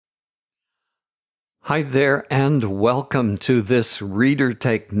Hi there, and welcome to this Reader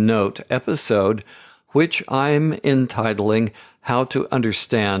Take Note episode, which I'm entitling How to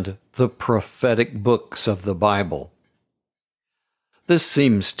Understand the Prophetic Books of the Bible. This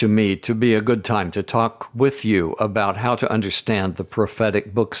seems to me to be a good time to talk with you about how to understand the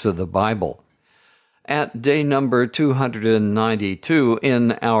prophetic books of the Bible. At day number 292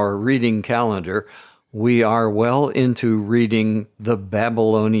 in our reading calendar, we are well into reading the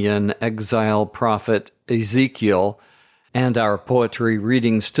Babylonian exile prophet Ezekiel, and our poetry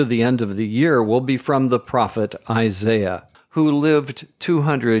readings to the end of the year will be from the prophet Isaiah, who lived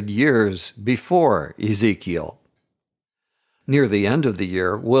 200 years before Ezekiel. Near the end of the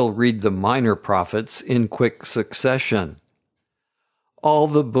year, we'll read the minor prophets in quick succession. All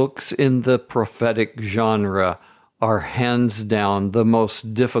the books in the prophetic genre are hands down the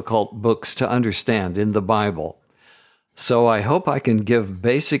most difficult books to understand in the Bible. So I hope I can give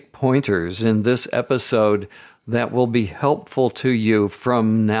basic pointers in this episode that will be helpful to you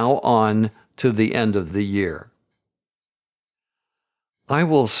from now on to the end of the year. I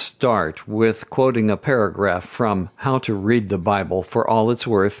will start with quoting a paragraph from How to Read the Bible for All It's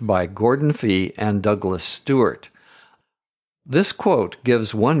Worth by Gordon Fee and Douglas Stuart. This quote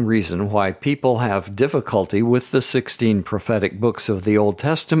gives one reason why people have difficulty with the 16 prophetic books of the Old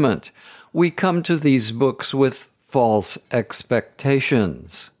Testament. We come to these books with false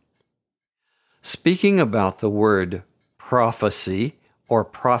expectations. Speaking about the word prophecy or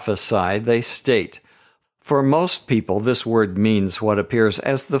prophesy, they state, for most people, this word means what appears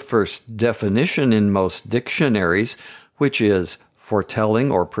as the first definition in most dictionaries, which is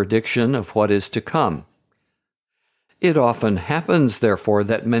foretelling or prediction of what is to come. It often happens, therefore,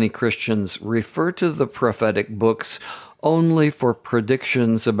 that many Christians refer to the prophetic books only for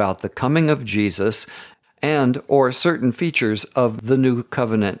predictions about the coming of Jesus and or certain features of the New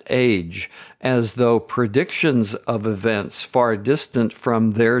Covenant age, as though predictions of events far distant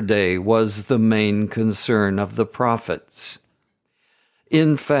from their day was the main concern of the prophets.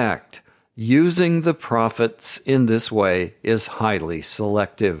 In fact, using the prophets in this way is highly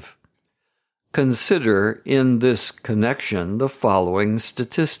selective. Consider in this connection the following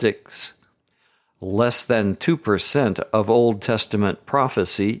statistics. Less than 2% of Old Testament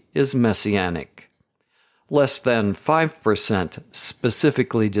prophecy is messianic. Less than 5%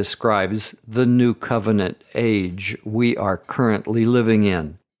 specifically describes the New Covenant age we are currently living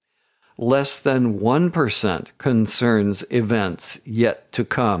in. Less than 1% concerns events yet to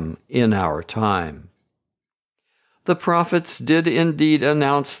come in our time. The prophets did indeed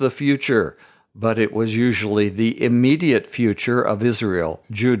announce the future, but it was usually the immediate future of Israel,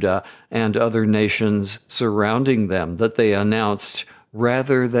 Judah, and other nations surrounding them that they announced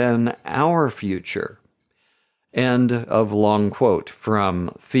rather than our future. End of long quote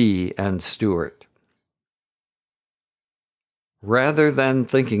from Fee and Stuart. Rather than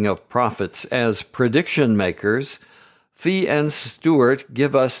thinking of prophets as prediction makers, Fee and Stuart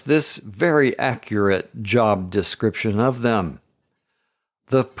give us this very accurate job description of them.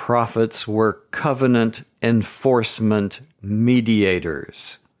 The prophets were covenant enforcement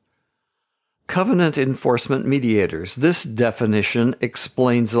mediators. Covenant enforcement mediators. This definition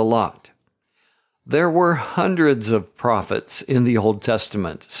explains a lot. There were hundreds of prophets in the Old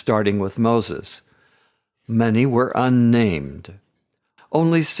Testament, starting with Moses. Many were unnamed.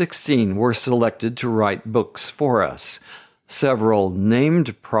 Only 16 were selected to write books for us. Several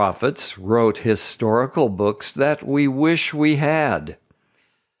named prophets wrote historical books that we wish we had.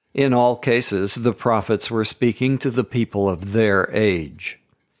 In all cases, the prophets were speaking to the people of their age.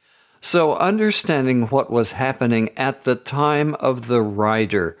 So understanding what was happening at the time of the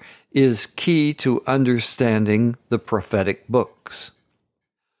writer is key to understanding the prophetic books.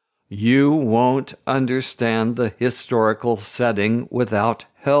 You won't understand the historical setting without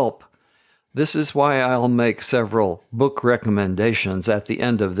help. This is why I'll make several book recommendations at the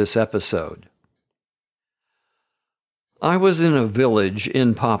end of this episode. I was in a village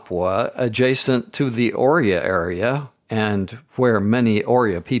in Papua adjacent to the Oria area, and where many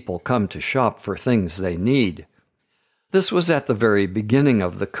Oria people come to shop for things they need. This was at the very beginning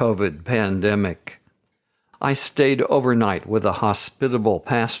of the COVID pandemic. I stayed overnight with a hospitable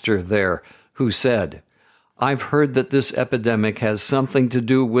pastor there who said, "I've heard that this epidemic has something to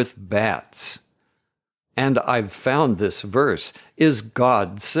do with bats. And I've found this verse. Is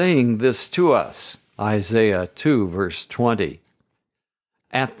God saying this to us?" Isaiah 2, verse 20.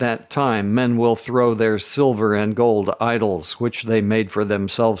 At that time, men will throw their silver and gold idols, which they made for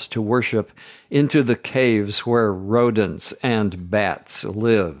themselves to worship, into the caves where rodents and bats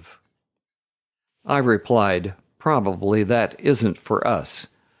live. I replied, probably that isn't for us.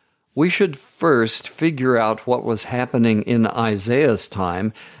 We should first figure out what was happening in Isaiah's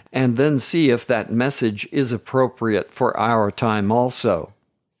time and then see if that message is appropriate for our time also.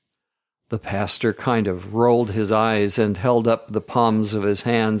 The pastor kind of rolled his eyes and held up the palms of his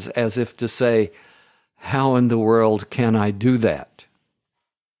hands as if to say, "How in the world can I do that?"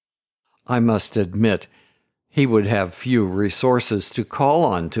 I must admit, he would have few resources to call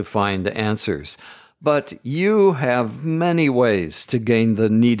on to find answers, but you have many ways to gain the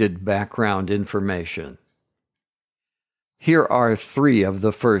needed background information. Here are 3 of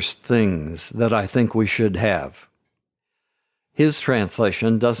the first things that I think we should have. His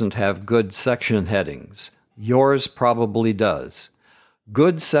translation doesn't have good section headings. Yours probably does.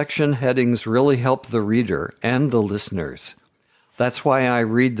 Good section headings really help the reader and the listeners. That's why I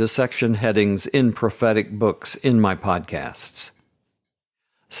read the section headings in prophetic books in my podcasts.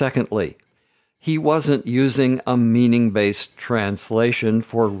 Secondly, he wasn't using a meaning-based translation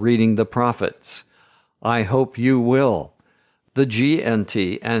for reading the prophets. I hope you will. The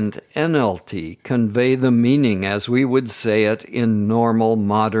GNT and NLT convey the meaning as we would say it in normal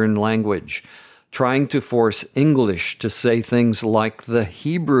modern language. Trying to force English to say things like the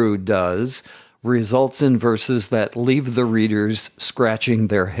Hebrew does results in verses that leave the readers scratching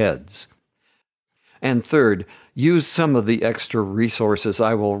their heads. And third, use some of the extra resources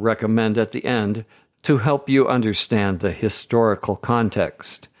I will recommend at the end to help you understand the historical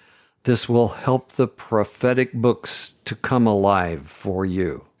context. This will help the prophetic books to come alive for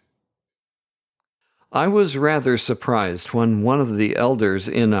you. I was rather surprised when one of the elders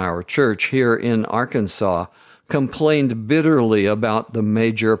in our church here in Arkansas complained bitterly about the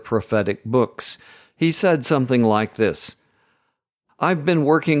major prophetic books. He said something like this: "I've been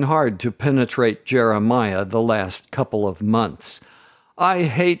working hard to penetrate Jeremiah the last couple of months. I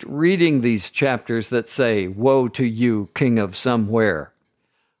hate reading these chapters that say, 'Woe to you, king of somewhere.'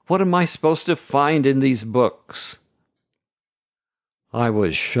 What am I supposed to find in these books?" I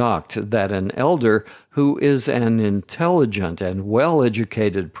was shocked that an elder who is an intelligent and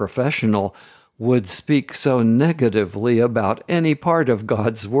well-educated professional would speak so negatively about any part of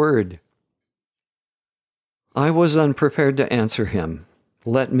God's Word. I was unprepared to answer him.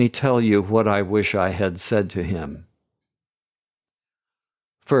 Let me tell you what I wish I had said to him.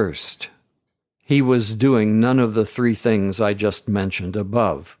 First, he was doing none of the 3 things I just mentioned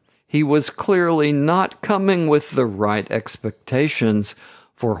above. He was clearly not coming with the right expectations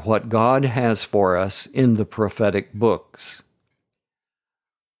for what God has for us in the prophetic books.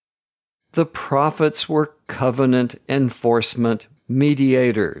 The prophets were covenant enforcement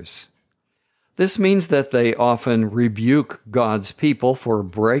mediators. This means that they often rebuke God's people for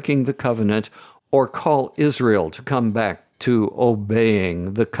breaking the covenant or call Israel to come back to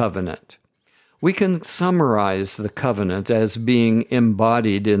obeying the covenant. We can summarize the covenant as being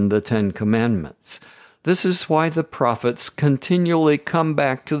embodied in the 10 Commandments. This is why the prophets continually come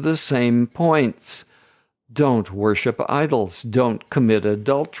back to the same points. Don't worship idols, don't commit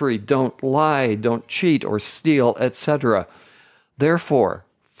adultery, don't lie, don't cheat or steal, etc. Therefore,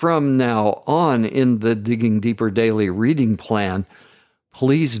 from now on in the Digging Deeper Daily Reading Plan,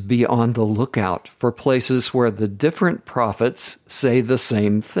 please be on the lookout for places where the different prophets say the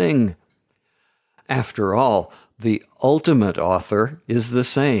same thing. After all, the ultimate author is the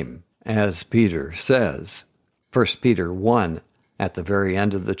same, as Peter says. 1 Peter 1, at the very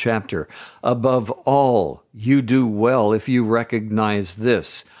end of the chapter. Above all, you do well if you recognize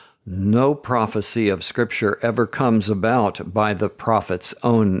this: no prophecy of Scripture ever comes about by the prophet's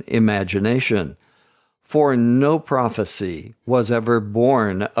own imagination. For no prophecy was ever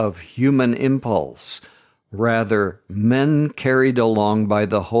born of human impulse. Rather, men carried along by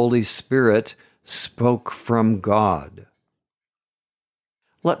the Holy Spirit spoke from God.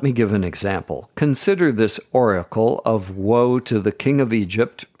 Let me give an example. Consider this oracle of woe to the king of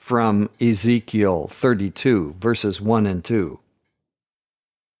Egypt from Ezekiel 32, verses 1 and 2.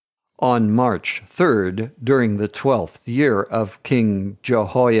 On March 3rd, during the 12th year of King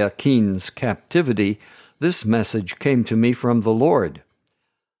Jehoiakim's captivity, this message came to me from the Lord.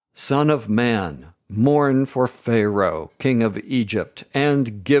 Son of man, mourn for Pharaoh, king of Egypt,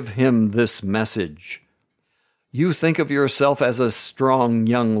 and give him this message. You think of yourself as a strong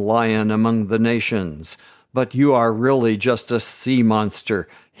young lion among the nations, but you are really just a sea monster,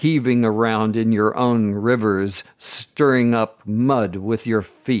 heaving around in your own rivers, stirring up mud with your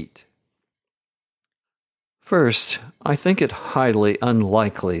feet. First, I think it highly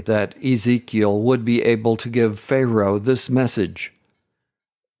unlikely that Ezekiel would be able to give Pharaoh this message.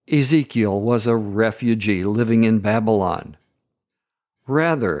 Ezekiel was a refugee living in Babylon.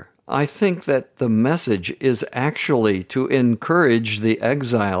 Rather, I think that the message is actually to encourage the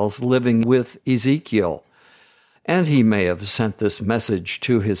exiles living with Ezekiel, and he may have sent this message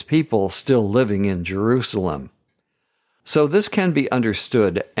to his people still living in Jerusalem. So this can be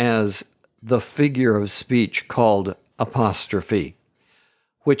understood as the figure of speech called apostrophe,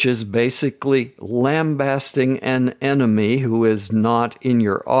 which is basically lambasting an enemy who is not in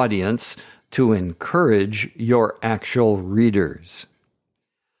your audience to encourage your actual readers.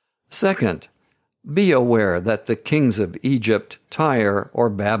 Second, be aware that the kings of Egypt, Tyre, or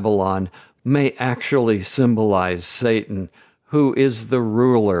Babylon may actually symbolize Satan, who is the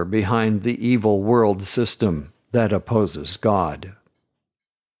ruler behind the evil world system that opposes God.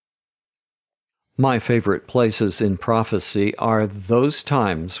 My favorite places in prophecy are those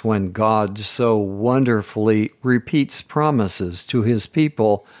times when God so wonderfully repeats promises to his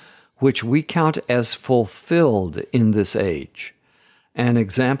people, which we count as fulfilled in this age. An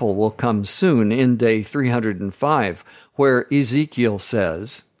example will come soon in day 305, where Ezekiel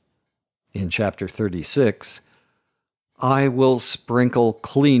says, in chapter 36, I will sprinkle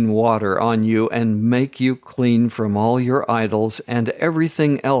clean water on you and make you clean from all your idols and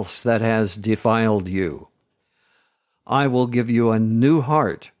everything else that has defiled you. I will give you a new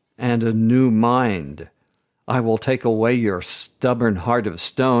heart and a new mind. I will take away your stubborn heart of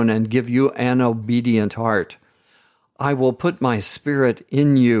stone and give you an obedient heart. I will put my spirit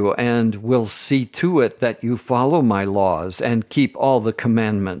in you and will see to it that you follow my laws and keep all the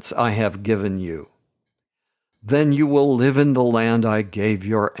commandments I have given you. Then you will live in the land I gave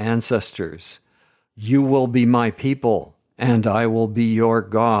your ancestors. You will be my people, and I will be your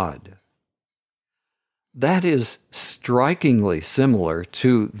God. That is strikingly similar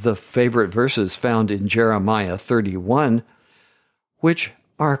to the favorite verses found in Jeremiah 31, which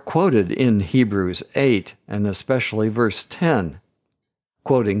are quoted in Hebrews 8, and especially verse 10.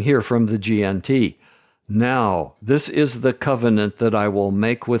 Quoting here from the GNT, Now this is the covenant that I will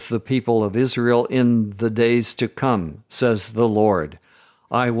make with the people of Israel in the days to come, says the Lord.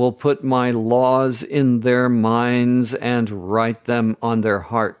 I will put my laws in their minds and write them on their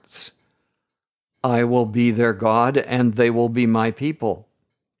hearts. I will be their God, and they will be my people.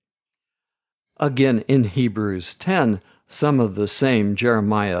 Again, in Hebrews 10, some of the same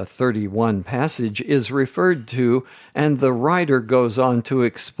Jeremiah 31 passage is referred to, and the writer goes on to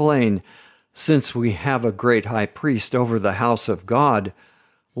explain, Since we have a great high priest over the house of God,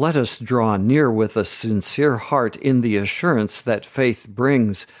 let us draw near with a sincere heart in the assurance that faith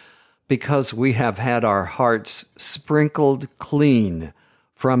brings, because we have had our hearts sprinkled clean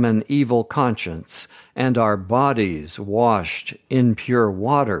from an evil conscience, and our bodies washed in pure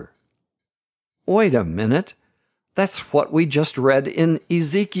water. Wait a minute. That's what we just read in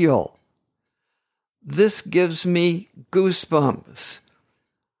Ezekiel. This gives me goosebumps.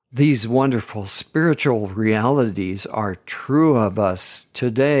 These wonderful spiritual realities are true of us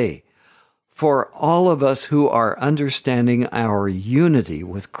today, for all of us who are understanding our unity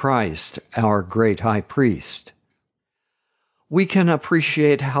with Christ, our great high priest. We can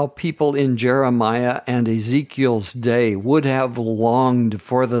appreciate how people in Jeremiah and Ezekiel's day would have longed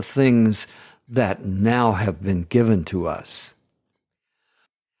for the things that now have been given to us.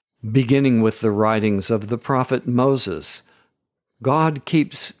 Beginning with the writings of the prophet Moses, God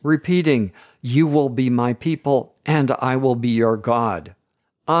keeps repeating, You will be my people, and I will be your God.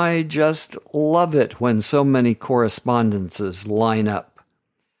 I just love it when so many correspondences line up.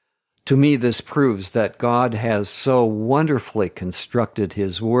 To me, this proves that God has so wonderfully constructed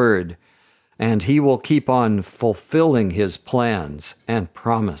His Word, and He will keep on fulfilling His plans and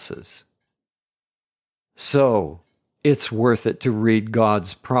promises. So, it's worth it to read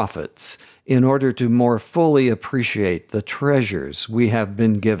God's prophets in order to more fully appreciate the treasures we have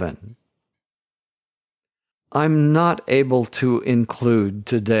been given. I'm not able to include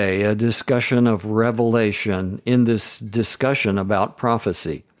today a discussion of Revelation in this discussion about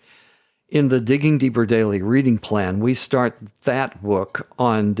prophecy. In the Digging Deeper Daily Reading Plan, we start that book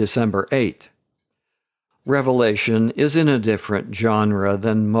on December 8. Revelation is in a different genre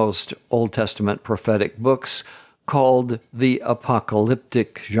than most Old Testament prophetic books, called the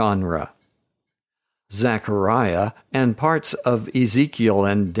apocalyptic genre. Zechariah and parts of Ezekiel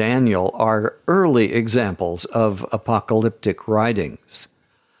and Daniel are early examples of apocalyptic writings.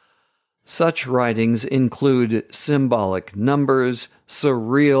 Such writings include symbolic numbers,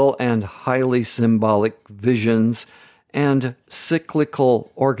 surreal and highly symbolic visions, and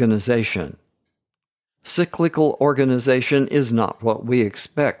cyclical organization. Cyclical organization is not what we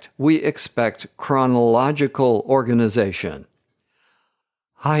expect. We expect chronological organization.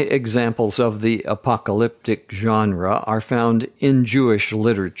 High examples of the apocalyptic genre are found in Jewish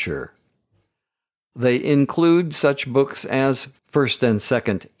literature. They include such books as 1st and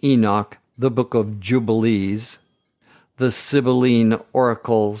 2nd Enoch, the Book of Jubilees, the Sibylline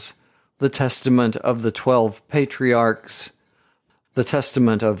Oracles, the Testament of the 12 Patriarchs, the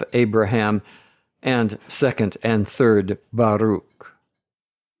Testament of Abraham, and 2nd and 3rd Baruch.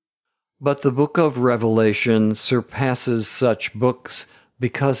 But the book of Revelation surpasses such books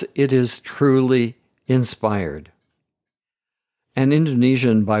because it is truly inspired. An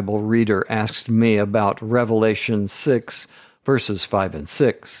Indonesian Bible reader asked me about Revelation 6, verses 5 and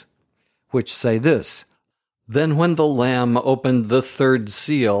 6, which say this: "Then when the Lamb opened the third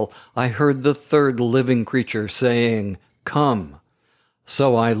seal, I heard the third living creature saying, 'Come.'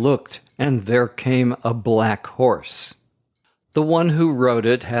 So I looked, and there came a black horse. The one who rode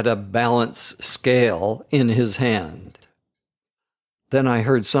it had a balance scale in his hand. Then I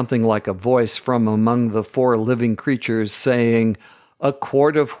heard something like a voice from among the four living creatures saying, 'A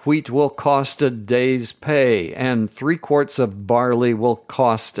quart of wheat will cost a day's pay, and 3 quarts of barley will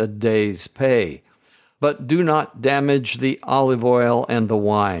cost a day's pay. But do not damage the olive oil and the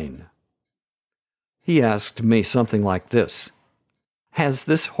wine.'" He asked me something like this: "Has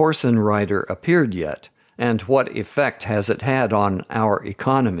this horse and rider appeared yet, and what effect has it had on our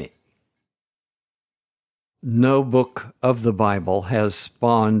economy?" No book of the Bible has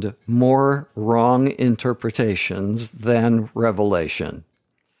spawned more wrong interpretations than Revelation.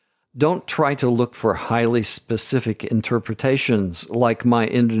 Don't try to look for highly specific interpretations like my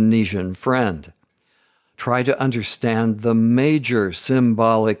Indonesian friend. Try to understand the major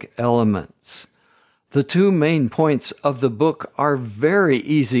symbolic elements. The 2 main points of the book are very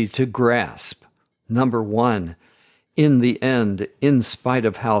easy to grasp. Number 1, in the end, in spite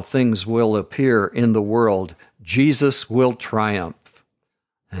of how things will appear in the world, Jesus will triumph.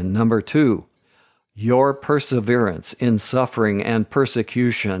 And number 2, your perseverance in suffering and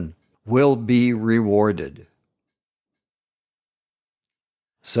persecution will be rewarded.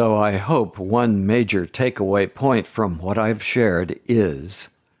 So I hope one major takeaway point from what I've shared is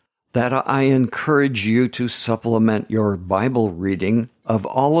that I encourage you to supplement your Bible reading of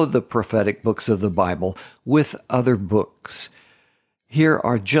all of the prophetic books of the Bible with other books. Here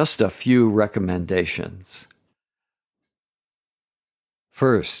are just a few recommendations.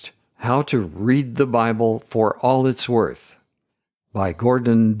 First, How to Read the Bible for All It's Worth by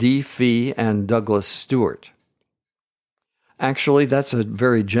Gordon D. Fee and Douglas Stuart. Actually, that's a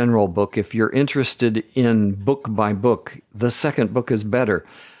very general book. If you're interested in book by book, the second book is better.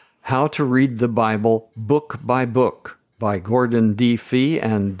 How to Read the Bible Book by Book by Gordon D. Fee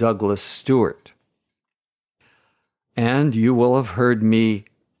and Douglas Stuart. And you will have heard me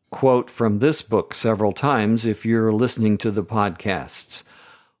quote from this book several times if you're listening to the podcasts.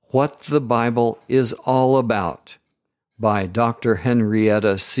 What the Bible is All About by Dr.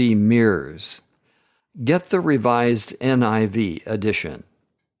 Henrietta C. Mears. Get the revised NIV edition.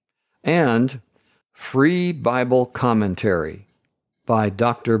 And Free Bible Commentary by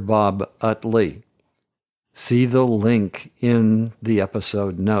Dr. Bob Utley. See the link in the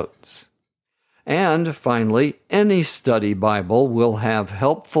episode notes. And finally, any study Bible will have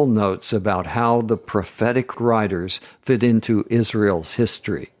helpful notes about how the prophetic writers fit into Israel's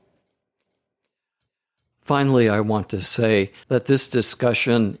history. Finally, I want to say that this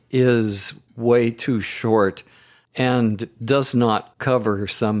discussion is way too short and does not cover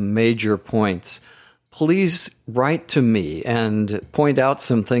some major points. Please write to me and point out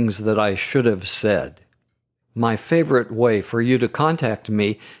some things that I should have said. My favorite way for you to contact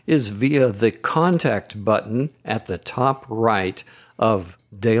me is via the contact button at the top right of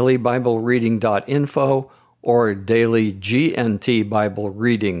dailybiblereading.info or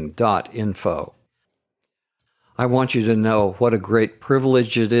dailygntbiblereading.info. I want you to know what a great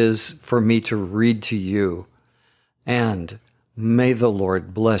privilege it is for me to read to you, and may the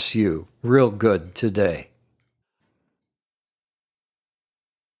Lord bless you real good today.